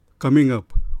Coming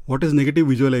up, what is negative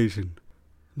visualization?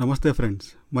 Namaste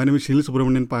friends, my name is Shil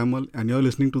Subramanian Payamal and you are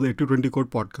listening to the 8020 Code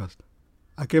podcast.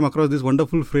 I came across this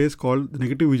wonderful phrase called the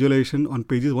negative visualization on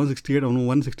pages 168 and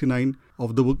 169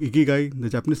 of the book Ikigai, The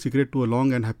Japanese Secret to a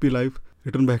Long and Happy Life,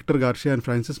 written by Hector Garcia and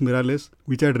Francis Miralles,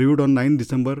 which I had reviewed on 9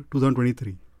 December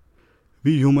 2023.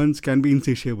 We humans can be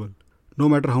insatiable. No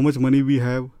matter how much money we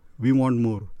have, we want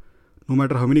more. No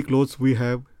matter how many clothes we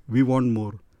have, we want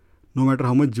more. No matter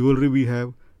how much jewelry we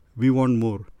have, we want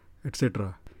more,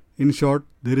 etc. In short,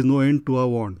 there is no end to our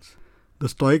wants. The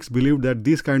Stoics believed that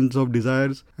these kinds of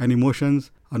desires and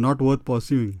emotions are not worth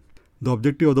pursuing. The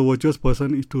objective of the virtuous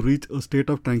person is to reach a state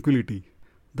of tranquility.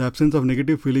 The absence of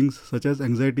negative feelings such as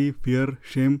anxiety, fear,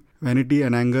 shame, vanity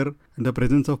and anger, and the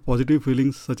presence of positive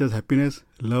feelings such as happiness,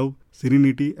 love,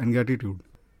 serenity and gratitude.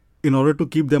 In order to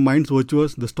keep their minds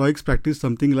virtuous, the Stoics practiced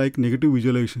something like negative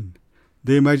visualization.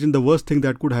 They imagined the worst thing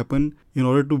that could happen in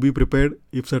order to be prepared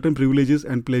if certain privileges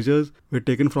and pleasures were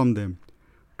taken from them.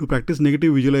 To practice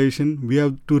negative visualization, we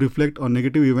have to reflect on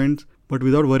negative events but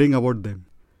without worrying about them.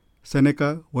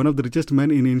 Seneca, one of the richest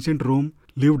men in ancient Rome,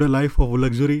 lived a life of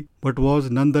luxury but was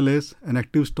nonetheless an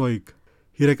active Stoic.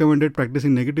 He recommended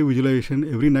practicing negative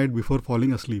visualization every night before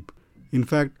falling asleep. In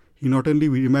fact, he not only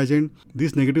imagined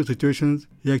these negative situations,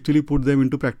 he actually put them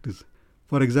into practice.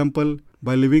 For example,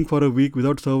 by living for a week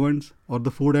without servants or the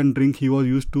food and drink he was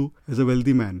used to as a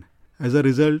wealthy man. As a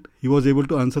result, he was able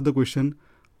to answer the question,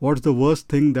 what's the worst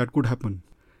thing that could happen?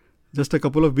 Just a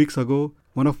couple of weeks ago,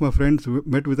 one of my friends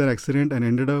met with an accident and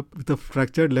ended up with a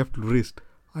fractured left wrist.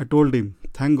 I told him,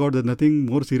 thank God that nothing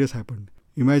more serious happened.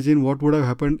 Imagine what would have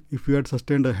happened if you had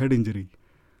sustained a head injury.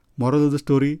 Moral of the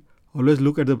story, always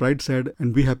look at the bright side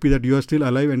and be happy that you are still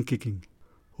alive and kicking.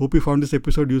 Hope you found this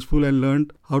episode useful and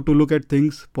learned how to look at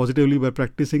things positively by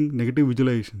practicing negative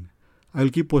visualization. I will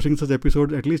keep posting such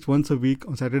episodes at least once a week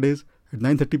on Saturdays at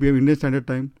 9:30 p.m. Indian Standard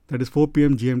Time, that is 4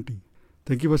 p.m. GMT.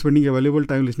 Thank you for spending a valuable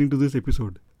time listening to this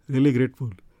episode. Really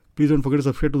grateful. Please don't forget to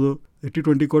subscribe to the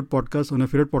 8020 Code podcast on your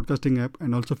favorite podcasting app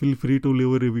and also feel free to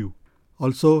leave a review.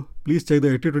 Also, please check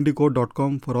the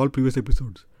 8020code.com for all previous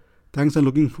episodes. Thanks and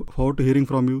looking forward to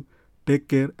hearing from you. Take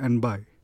care and bye.